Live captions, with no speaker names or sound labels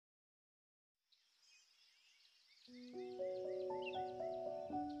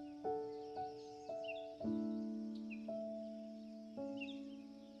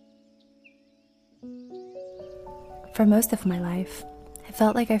For most of my life, it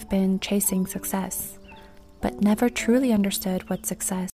felt like I've been chasing success, but never truly understood what success